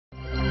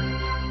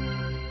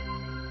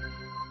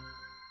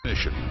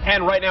ignition.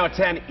 And right now at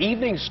 10,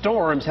 evening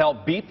storms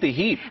help beat the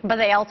heat. But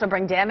they also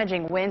bring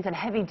damaging winds and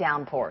heavy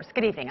downpours.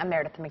 Good evening. I'm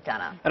Meredith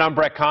McDonough. And I'm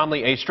Brett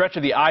Conley. A stretch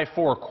of the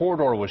I-4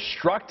 corridor was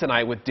struck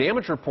tonight with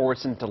damage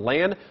reports into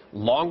Land,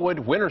 Longwood,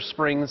 Winter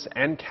Springs,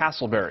 and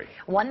Casselberry.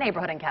 One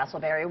neighborhood in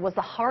Casselberry was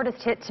the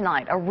hardest hit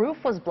tonight. A roof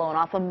was blown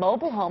off a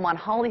mobile home on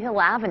Holly Hill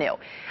Avenue.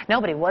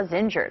 Nobody was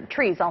injured.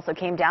 Trees also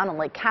came down on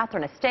Lake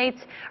Catherine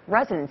Estates.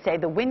 Residents say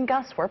the wind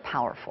gusts were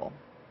powerful.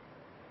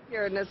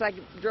 Here, and as I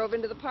drove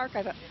into the park,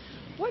 I thought,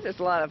 boy, there's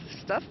a lot of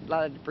stuff, a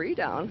lot of debris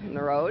down in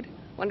the road.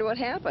 Wonder what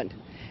happened.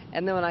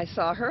 And then when I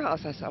saw her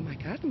house, I said, oh my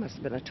God, there must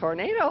have been a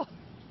tornado.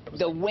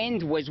 The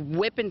wind was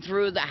whipping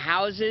through the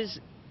houses.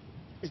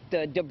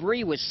 The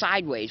debris was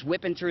sideways,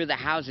 whipping through the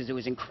houses. It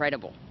was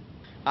incredible.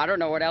 I don't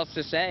know what else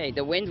to say.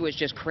 The wind was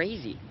just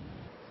crazy.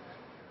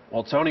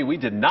 Well, Tony, we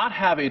did not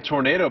have a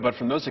tornado, but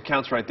from those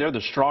accounts right there,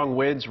 the strong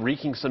winds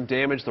wreaking some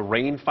damage, the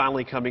rain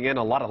finally coming in,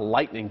 a lot of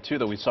lightning, too,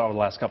 that we saw over the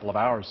last couple of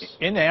hours.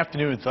 In the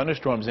afternoon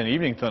thunderstorms and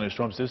evening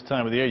thunderstorms this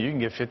time of the year, you can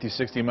get 50,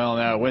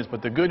 60-mile-an-hour winds.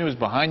 But the good news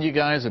behind you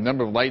guys, the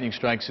number of lightning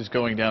strikes is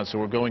going down, so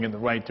we're going in the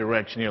right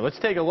direction here. Let's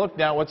take a look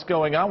now what's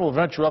going on. We'll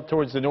venture up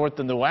towards the north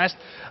and the west,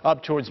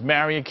 up towards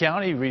Marion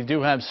County. We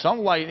do have some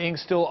lightning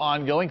still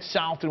ongoing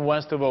south and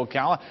west of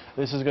Ocala.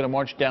 This is going to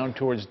march down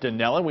towards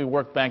Denellen. We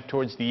work back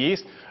towards the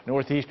east,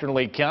 northeastern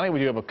Lake County. We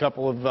do have a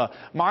couple of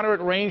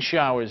moderate rain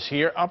showers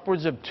here.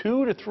 Upwards of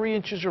 2 to 3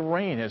 inches of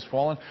rain has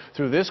fallen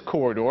through this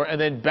corridor.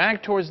 And then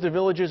back towards the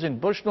villages in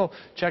Bushnell.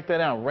 Check that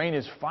out. Rain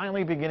is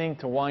finally beginning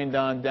to wind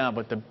on down.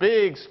 But the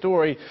big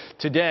story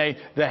today,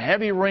 the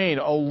heavy rain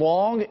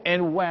along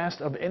and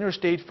west of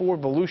Interstate 4,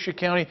 Volusia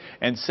County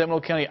and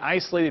Seminole County.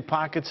 Isolated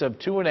pockets of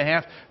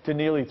 2.5 to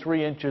nearly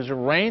 3 inches of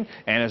rain.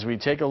 And as we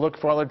take a look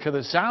farther to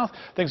the south,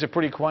 things are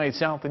pretty quiet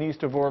south and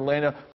east of Orlando.